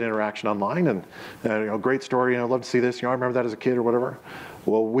some pretty good interaction online, and great story, I'd love to see this, I remember that as a kid or whatever.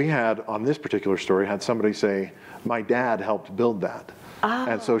 Well, we had, on this particular story, had somebody say, my dad helped build that.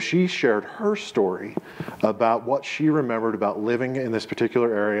 And so she shared her story about what she remembered about living in this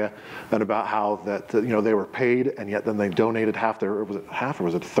particular area, and about how that they were paid, and yet then they donated half was it half or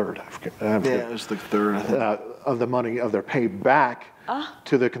was it a third? I forget. Yeah, it was the third, I think. Of the money of their pay back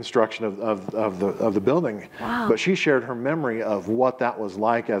to the construction of the building. Wow. But she shared her memory of what that was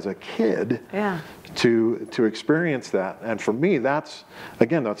like as a kid. To experience that. And for me, that's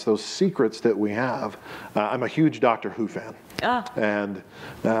those secrets that we have. I'm a huge Doctor Who fan. And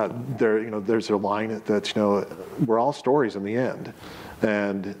there's a line that's we're all stories in the end.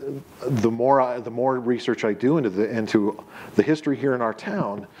 And the more research I do into the history here in our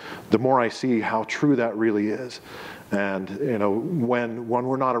town, the more I see how true that really is. And when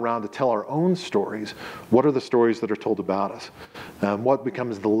we're not around to tell our own stories, what are the stories that are told about us? What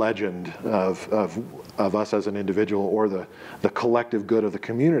becomes the legend of us as an individual, or the collective good of the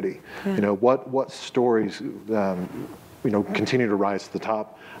community? Yeah. What stories continue to rise to the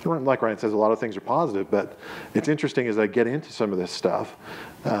top? Like Ryan says, a lot of things are positive, but it's interesting as I get into some of this stuff,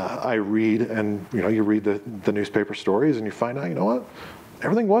 I read, and you read the newspaper stories, and you find out, what?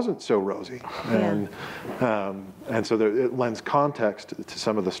 Everything wasn't so rosy, and so it lends context to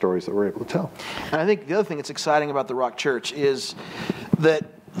some of the stories that we're able to tell. And I think the other thing that's exciting about the Rock Church is that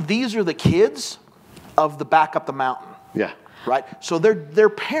these are the kids of the back up the mountain. Yeah. Right? So their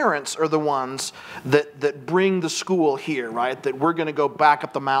parents are the ones that bring the school here, right? That we're going to go back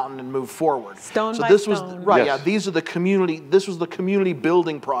up the mountain and move forward. Stone so by this stone. was right. Yes. Yeah, these are the community. This was the community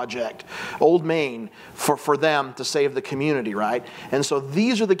building project, Old Main, for them to save the community, right? And so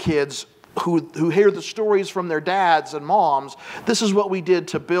these are the kids who hear the stories from their dads and moms. This is what we did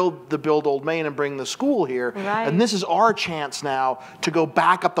to build Old Main and bring the school here. Right. And this is our chance now to go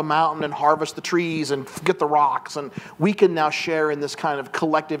back up the mountain and harvest the trees and get the rocks. And we can now share in this kind of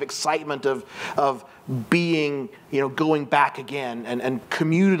collective excitement of being, going back again and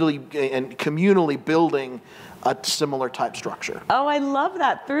communally building a similar type structure. Oh, I love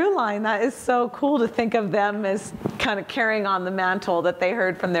that through line. That is so cool to think of them as kind of carrying on the mantle that they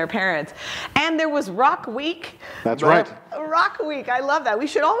heard from their parents. And there was Rock Week. That's right. Rock Week. I love that. We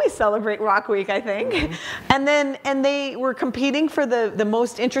should always celebrate Rock Week, I think. Mm-hmm. And they were competing for the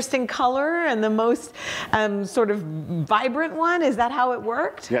most interesting color and the most sort of vibrant one. Is that how it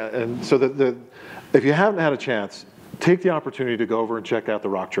worked? Yeah, and so if you haven't had a chance, take the opportunity to go over and check out the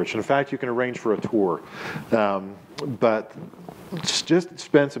Rock Church. And in fact, you can arrange for a tour. But just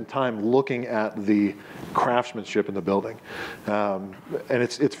spend some time looking at the craftsmanship in the building. And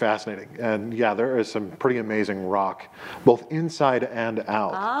it's fascinating. And yeah, there is some pretty amazing rock, both inside and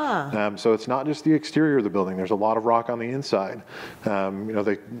out. So it's not just the exterior of the building. There's a lot of rock on the inside.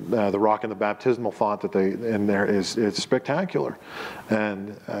 The rock in the baptismal font that in there is spectacular.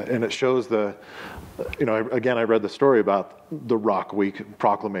 And it shows again, I read the story about the Rock Week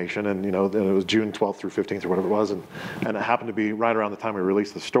proclamation, and it was June 12th through 15th or whatever it was, and it happened to be right around the time we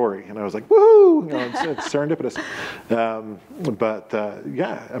released the story, and I was like, woohoo! It's serendipitous.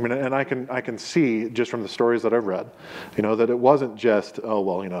 Yeah, I mean, and I can see just from the stories that I've read, that it wasn't just,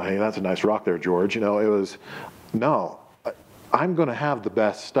 hey, that's a nice rock there, George. It was, no, I'm going to have the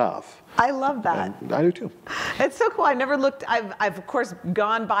best stuff. I love that. And I do too. It's so cool. I never looked, I've of course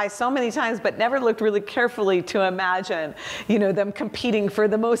gone by so many times, but never looked really carefully to imagine, them competing for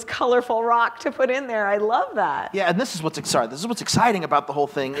the most colorful rock to put in there. I love that. Yeah, and this is what's exciting about the whole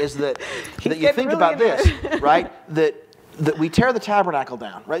thing is that you think about this, right? That we tear the tabernacle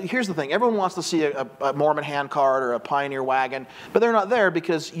down, right? Here's the thing. Everyone wants to see a Mormon handcart or a Pioneer wagon, but they're not there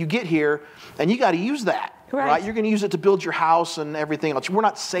because you get here and you got to use that. Right? You're going to use it to build your house and everything else. We're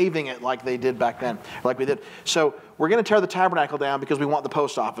not saving it like they did back then, like we did. So we're going to tear the tabernacle down because we want the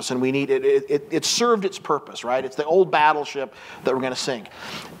post office and we need it. It served its purpose, right? It's the old battleship that we're going to sink.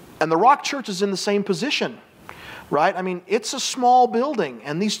 And the Rock Church is in the same position, right? I mean, it's a small building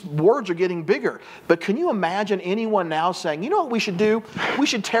and these wards are getting bigger. But can you imagine anyone now saying, what we should do? We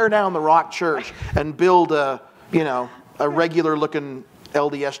should tear down the Rock Church and build a regular looking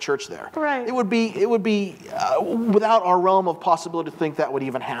LDS church there. Right. It would be without our realm of possibility to think that would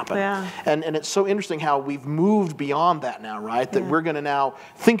even happen. Yeah. And it's so interesting how we've moved beyond that now, right? That we're going to now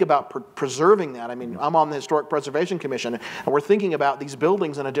think about preserving that. I mean, I'm on the Historic Preservation Commission, and we're thinking about these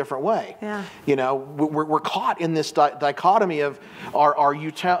buildings in a different way. Yeah. We're caught in this dichotomy of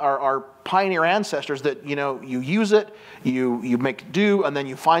our pioneer ancestors that you use it, you make do, and then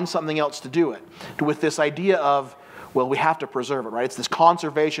you find something else to do it. With this idea of, well, we have to preserve it, right? It's this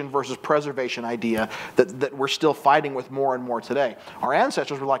conservation versus preservation idea that we're still fighting with more and more today. Our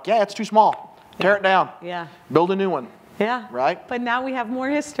ancestors were like, yeah, it's too small. Tear it down. Yeah. Build a new one. Yeah. Right? But now we have more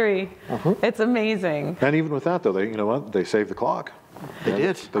history. Mm-hmm. It's amazing. And even with that, though, they saved the clock. They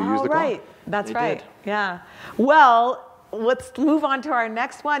did. They used the clock. That's they right. did. Yeah. Well, let's move on to our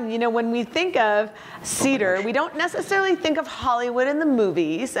next one. When we think of Cedar, we don't necessarily think of Hollywood in the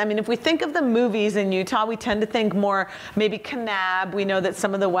movies. I mean, if we think of the movies in Utah, we tend to think more maybe Kanab. We know that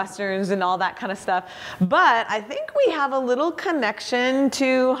some of the Westerns and all that kind of stuff. But I think we have a little connection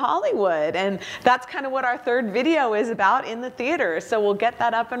to Hollywood. And that's kind of what our third video is about in the theater. So we'll get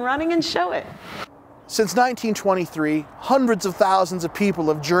that up and running and show it. Since 1923, hundreds of thousands of people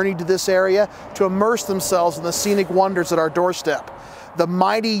have journeyed to this area to immerse themselves in the scenic wonders at our doorstep. The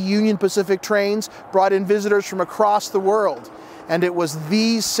mighty Union Pacific trains brought in visitors from across the world, and it was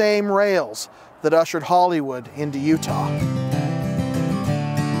these same rails that ushered Hollywood into Utah.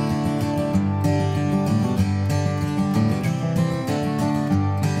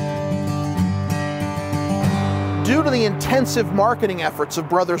 Due to the intensive marketing efforts of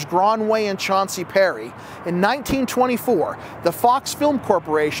brothers Gronway and Chauncey Perry, in 1924, the Fox Film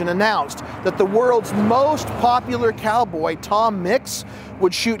Corporation announced that the world's most popular cowboy, Tom Mix,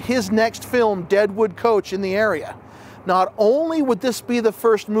 would shoot his next film, Deadwood Coach, in the area. Not only would this be the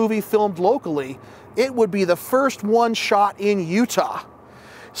first movie filmed locally, it would be the first one shot in Utah.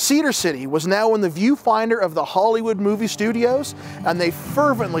 Cedar City was now in the viewfinder of the Hollywood movie studios, and they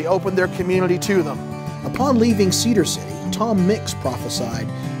fervently opened their community to them. Upon leaving Cedar City, Tom Mix prophesied,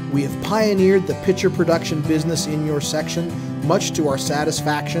 "We have pioneered the picture production business in your section, much to our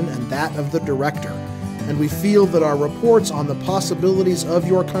satisfaction and that of the director. And we feel that our reports on the possibilities of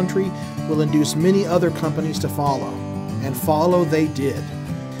your country will induce many other companies to follow." And follow they did.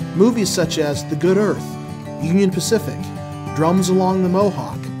 Movies such as The Good Earth, Union Pacific, Drums Along the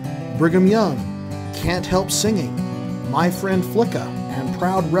Mohawk, Brigham Young, Can't Help Singing, My Friend Flicka, and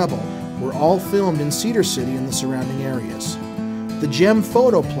Proud Rebel were all filmed in Cedar City and the surrounding areas. The Gem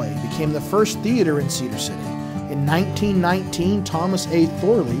Photo Play became the first theater in Cedar City. In 1919, Thomas A.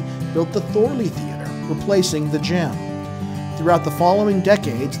 Thorley built the Thorley Theater, replacing the Gem. Throughout the following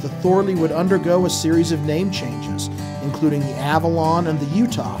decades, the Thorley would undergo a series of name changes, including the Avalon and the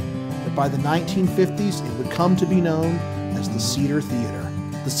Utah, but by the 1950s it would come to be known as the Cedar Theater.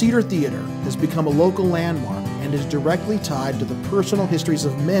 The Cedar Theater has become a local landmark and is directly tied to the personal histories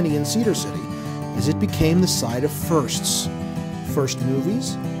of many in Cedar City, as it became the site of firsts. First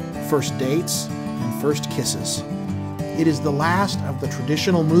movies, first dates, and first kisses. It is the last of the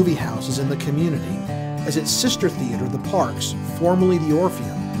traditional movie houses in the community, as its sister theater, the Parks, formerly the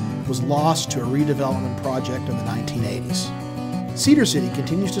Orpheum, was lost to a redevelopment project in the 1980s. Cedar City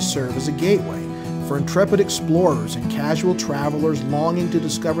continues to serve as a gateway for intrepid explorers and casual travelers longing to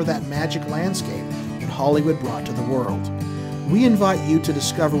discover that magic landscape that Hollywood brought to the world. We invite you to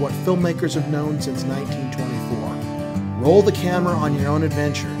discover what filmmakers have known since 1924. Roll the camera on your own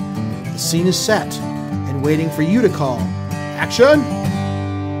adventure. The scene is set and waiting for you to call. Action!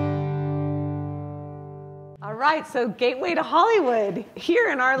 All right, so Gateway to Hollywood here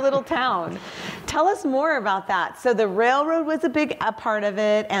in our little town. Tell us more about that. So the railroad was a big part of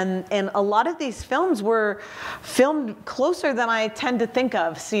it, and a lot of these films were filmed closer than I tend to think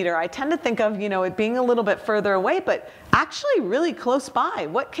of Cedar. I tend to think of, you know, it being a little bit further away, but actually really close by.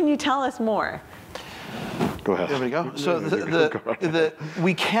 What can you tell us more? Go ahead. There we go. So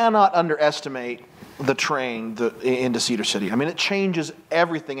we cannot underestimate the train into Cedar City. I mean, it changes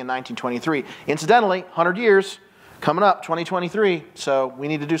everything in 1923. Incidentally, 100 years coming up, 2023. So we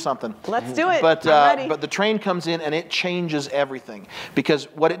need to do something. Let's do it. But I'm ready. but the train comes in and it changes everything, because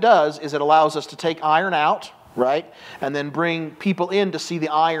what it does is it allows us to take iron out, right, and then bring people in to see the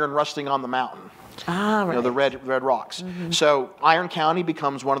iron rusting on the mountain. Ah, right. You know, the red rocks. Mm-hmm. So Iron County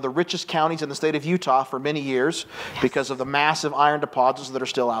becomes one of the richest counties in the state of Utah for many years, yes, because of the massive iron deposits that are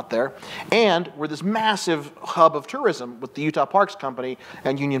still out there. And we're this massive hub of tourism with the Utah Parks Company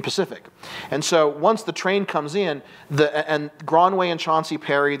and Union Pacific. And so once the train comes in, and Gronway and Chauncey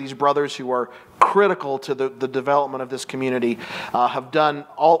Perry, these brothers who are critical to the development of this community, have done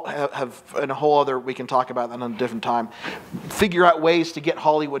and a whole other, we can talk about that on a different time, figure out ways to get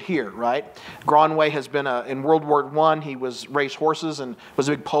Hollywood here, right? Gronway has been in World War I, he raced horses and was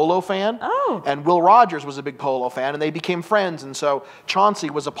a big polo fan. Oh. And Will Rogers was a big polo fan, and they became friends. And so Chauncey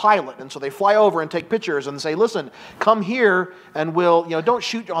was a pilot, and so they fly over and take pictures and say, listen, come here and we'll, you know, don't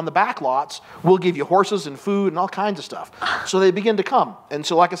shoot on the back lots. We'll give you horses and food and all kinds of stuff. So they begin to come. And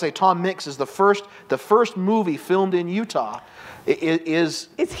so, like I say, Tom Mix is the first movie filmed in Utah is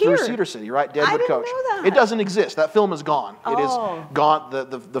through Cedar City, right? Deadwood Coach. Know that. It doesn't exist. That film is gone. Oh. It is gone.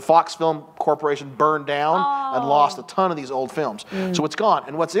 The Fox Film Corporation burned down and lost a ton of these old films. So it's gone.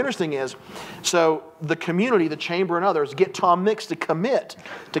 And what's interesting is, so the community, the chamber and others, get Tom Mix to commit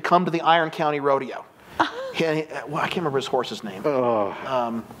to come to the Iron County Rodeo. Well, I can't remember his horse's name. It'll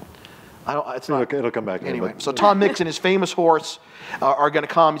come back. Anyway, so Tom Mix and his famous horse are going to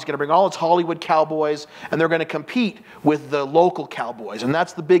come. He's going to bring all his Hollywood cowboys, and they're going to compete with the local cowboys, and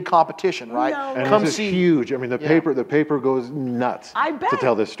that's the big competition, right? No. And Come this see. is huge. I mean, the paper goes nuts. I bet. To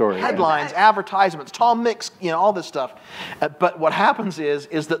tell this story. Headlines, advertisements, Tom Mix, you know, all this stuff. But what happens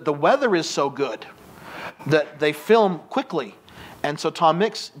is that the weather is so good that they film quickly. And so Tom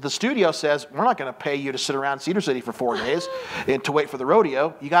Mix, the studio says, we're not going to pay you to sit around Cedar City for 4 days and to wait for the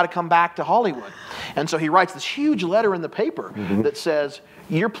rodeo. You got to come back to Hollywood. And so he writes this huge letter in the paper that says,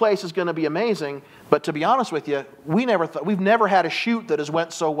 your place is going to be amazing, but to be honest with you, we've never had a shoot that has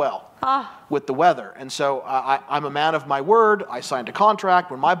went so well with the weather. And so I'm a man of my word. I signed a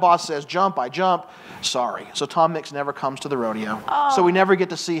contract. When my boss says jump, I jump. Sorry. So Tom Mix never comes to the rodeo. So we never get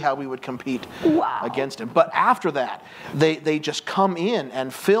to see how we would compete against him. But after that, they just come in,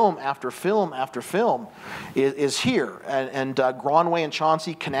 and film after film after film is here. And Gronway and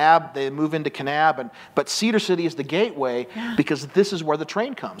Chauncey, Kanab, they move into Kanab. But Cedar City is the gateway because this is where the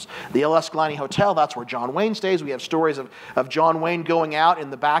train comes. The El Escalante Hotel, that's where John Wayne stays. We have stories of John Wayne going out in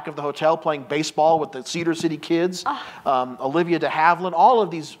the back of the hotel playing baseball with the Cedar City kids. Olivia de Havilland, all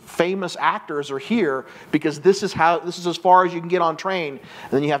of these famous actors are here because this is as far as you can get on train,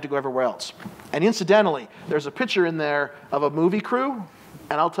 and then you have to go everywhere else. And incidentally, there's a picture in there of a movie crew.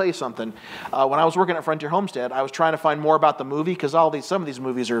 And I'll tell you something. When I was working at Frontier Homestead, I was trying to find more about the movie because some of these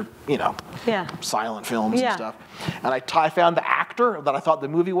movies are, silent films and stuff. And I found the actor that I thought the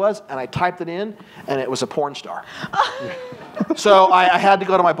movie was, and I typed it in, and it was a porn star. So I had to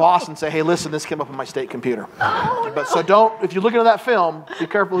go to my boss and say, hey, listen, this came up on my state computer. If you're looking at that film, be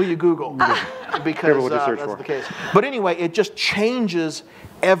careful who you Google. Because that's the case. But anyway, it just changes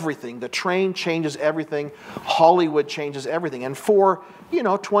everything. The train changes everything. Hollywood changes everything. And for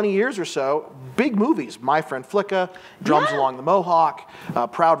 20 years or so, big movies. My Friend Flicka, Drums Along the Mohawk,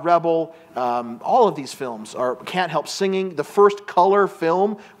 Proud Rebel, all of these films Can't Help Singing. The first color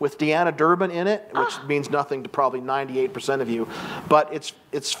film with Deanna Durbin in it, which means nothing to probably 98% of you. But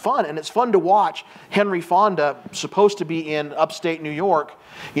it's fun, and it's fun to watch Henry Fonda, supposed to be in upstate New York,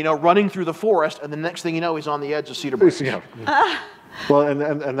 running through the forest, and the next thing you know, he's on the edge of Cedar Bridge. Well,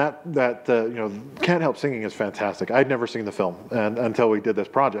 and that Can't Help Singing is fantastic. I'd never seen the film until we did this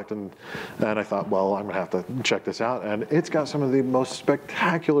project, and I thought, well, I'm going to have to check this out. And it's got some of the most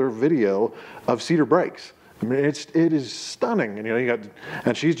spectacular video of Cedar Breaks. I mean, it is stunning. And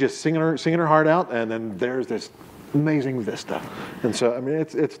and she's just singing her heart out, and then there's this amazing vista. And so, I mean,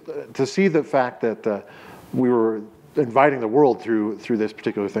 it's to see the fact that we were inviting the world through this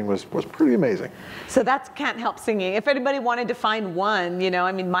particular thing was pretty amazing. So that's Can't Help Singing. If anybody wanted to find one,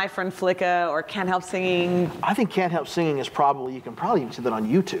 My Friend Flicka or Can't Help Singing. I think Can't Help Singing is you can probably even see that on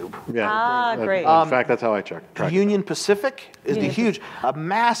YouTube. Yeah. Great. In fact, that's how I checked. Union Pacific is a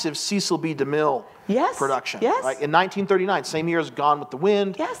massive Cecil B. DeMille production. Yes. Right? In 1939, same year as Gone with the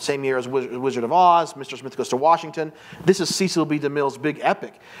Wind, yes. Same year as Wizard of Oz, Mr. Smith Goes to Washington. This is Cecil B. DeMille's big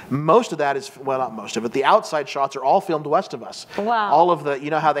epic. Most of that is, well, not most of it, the outside shots are all filmed west of us. Wow. All of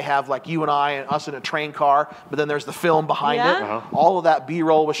the, how they have like you and I and us in a train car, but then there's the film behind it. All of that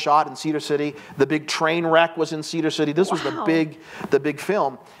B-roll was shot in Cedar City. The big train wreck was in Cedar City. This was the big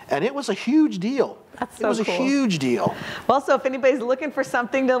film. And it was a huge deal. That's so cool. It was a huge deal. Well, so if anybody's looking for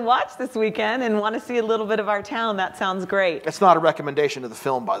something to watch this weekend and want to see a little bit of our town, that sounds great. It's not a recommendation of the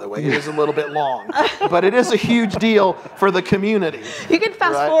film, by the way. It is a little bit long. But it is a huge deal for the community. You can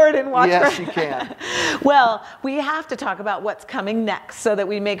fast forward and watch. Yes, you can. Well, we have to talk about what's coming next so that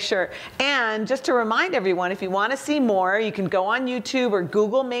we make sure. And just to remind everyone, if you want to see more, you can go on YouTube or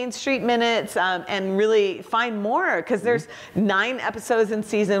Google Main Street Minutes and really find more, because there's 9 episodes in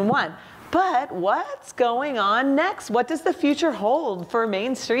season 1. But what's going on next? What does the future hold for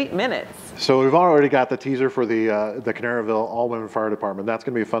Main Street Minutes? So we've already got the teaser for the Canaryville All-Women Fire Department. That's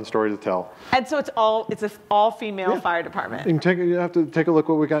going to be a fun story to tell. And so it's an all-female fire department. You have to take a look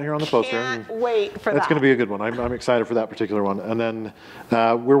what we got here on the poster. Can't wait for that. That's going to be a good one. I'm excited for that particular one. And then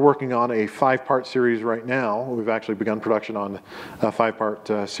we're working on a 5-part series right now. We've actually begun production on a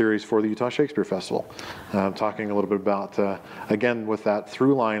 5-part series for the Utah Shakespeare Festival. Talking a little bit about, again, with that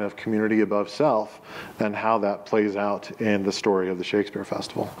through line of community above self and how that plays out in the story of the Shakespeare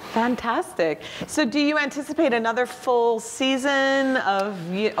Festival. Fantastic. So do you anticipate another full season of,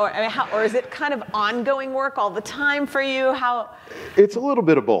 or is it kind of ongoing work all the time for you? How? It's a little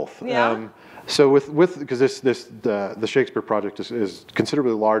bit of both. Yeah. So because the Shakespeare project is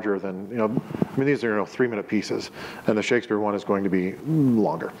considerably larger than, these are 3-minute pieces, and the Shakespeare one is going to be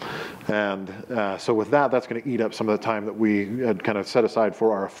longer. And so with that's going to eat up some of the time that we had kind of set aside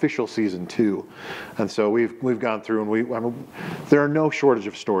for our official season 2. And so we've gone through, and there are no shortage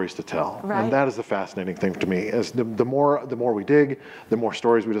of stories to tell. Right. And that is the fascinating thing to me, is the more we dig, the more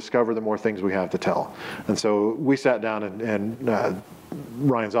stories we discover, the more things we have to tell. And so we sat down and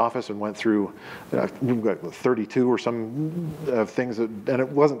Ryan's office and went through, we've got 32 or some things, and it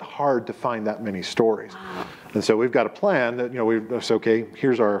wasn't hard to find that many stories. Wow. And so we've got a plan that, okay,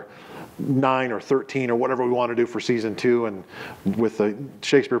 here's our 9 or 13 or whatever we want to do for season 2, and with the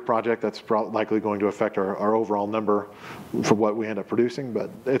Shakespeare project, that's likely going to affect our overall number for what we end up producing. But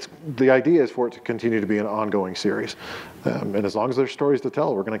the idea is for it to continue to be an ongoing series, and as long as there's stories to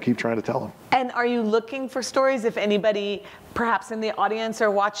tell, we're going to keep trying to tell them. And are you looking for stories? If anybody perhaps in the audience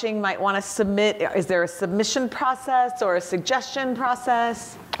or watching might want to submit, is there a submission process or a suggestion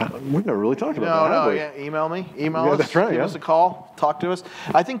process? We've never really talked about that, have we? Yeah, email me, email us, that's right, give us a call, talk to us.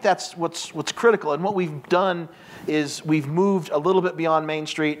 I think that's what's critical, and what we've done is we've moved a little bit beyond Main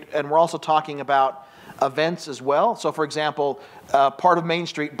Street, and we're also talking about events as well. So for example, part of Main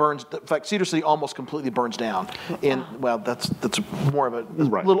Street burns, in fact, Cedar City almost completely burns down. Well, that's more of a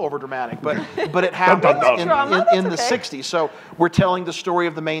little over dramatic, but it happened in the 60s. So we're telling the story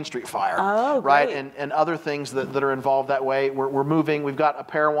of the Main Street fire, right? And other things that are involved that way. We're moving. We've got a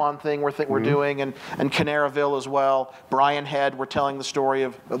Parowan thing we're doing, and Canaryville as well. Bryan Head, we're telling the story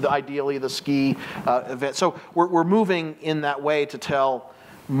of ideally the ski event. So we're moving in that way to tell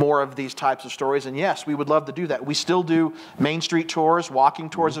more of these types of stories, and yes, we would love to do that. We still do Main Street tours, walking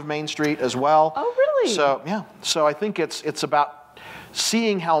tours of Main Street as well. Oh, really? So yeah, so I think it's about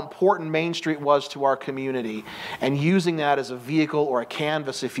seeing how important Main Street was to our community and using that as a vehicle or a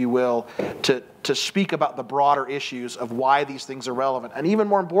canvas, if you will, to speak about the broader issues of why these things are relevant, and even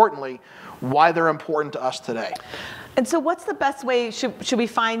more importantly, why they're important to us today. And so what's the best way? Should we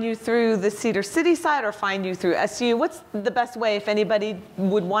find you through the Cedar City side or find you through SU? What's the best way if anybody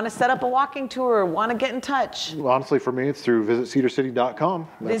would want to set up a walking tour or want to get in touch? Well, honestly, for me, it's through visitcedarcity.com.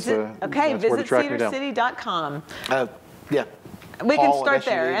 Visitcedarcity.com. Yeah. We can start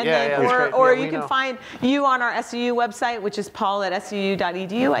there, and or you can find you on our SUU website, which is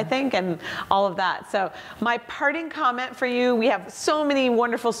paul@suu.edu, I think, and all of that. So my parting comment for you: we have so many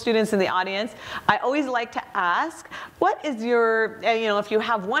wonderful students in the audience. I always like to ask, what is your, if you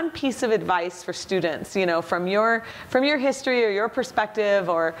have one piece of advice for students, from your history or your perspective,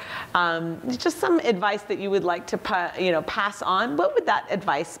 or just some advice that you would like to pass on, what would that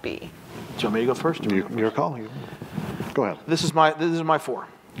advice be? Do you want me to go first? Your call. Go ahead. This is my 4.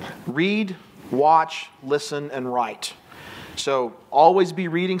 Read, watch, listen, and write. So always be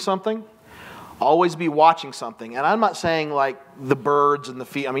reading something, always be watching something. And I'm not saying like the birds and the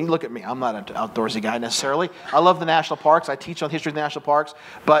feet. I mean, look at me. I'm not an outdoorsy guy necessarily. I love the national parks. I teach on the history of the national parks.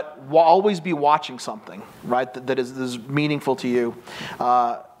 But always be watching something, right, that is meaningful to you.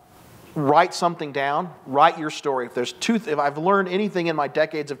 Write something down. Write your story. If I've learned anything in my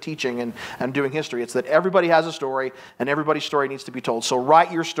decades of teaching and doing history, it's that everybody has a story, and everybody's story needs to be told. So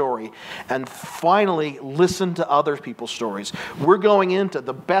write your story. And finally, listen to other people's stories. We're going into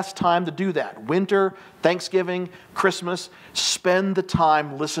the best time to do that. Winter, Thanksgiving, Christmas. Spend the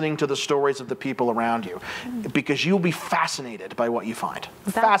time listening to the stories of the people around you, because you'll be fascinated by what you find.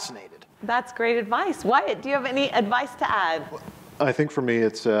 Fascinated. That's great advice. Wyatt, do you have any advice to add? I think for me,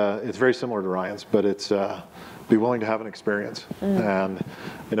 it's very similar to Ryan's, but it's be willing to have an experience. And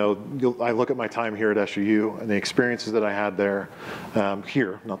I look at my time here at SUU and the experiences that I had there,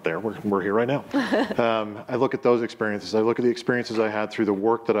 here, not there. We're here right now. I look at those experiences. I look at the experiences I had through the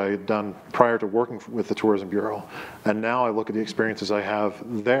work that I had done prior to working with the Tourism Bureau, and now I look at the experiences I have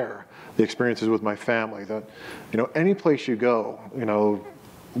there, the experiences with my family. That any place you go,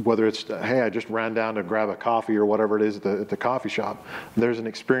 whether it's, hey, I just ran down to grab a coffee or whatever it is at the coffee shop, there's an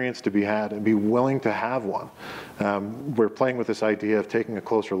experience to be had, and be willing to have one. We're playing with this idea of taking a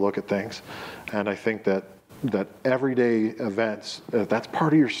closer look at things, and I think that everyday events, that's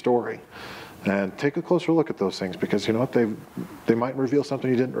part of your story. And take a closer look at those things, because you know what, they might reveal something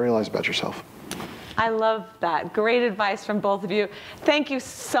you didn't realize about yourself. I love that. Great advice from both of you. Thank you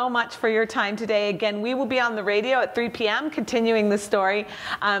so much for your time today. Again, we will be on the radio at 3 p.m. continuing the story.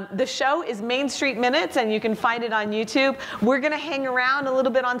 The show is Main Street Minutes, and you can find it on YouTube. We're going to hang around a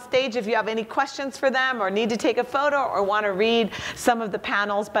little bit on stage if you have any questions for them, or need to take a photo, or want to read some of the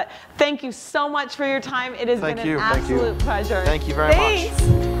panels. But thank you so much for your time. It has been an absolute pleasure. Thank you very much.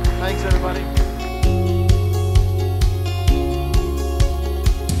 Thanks, everybody.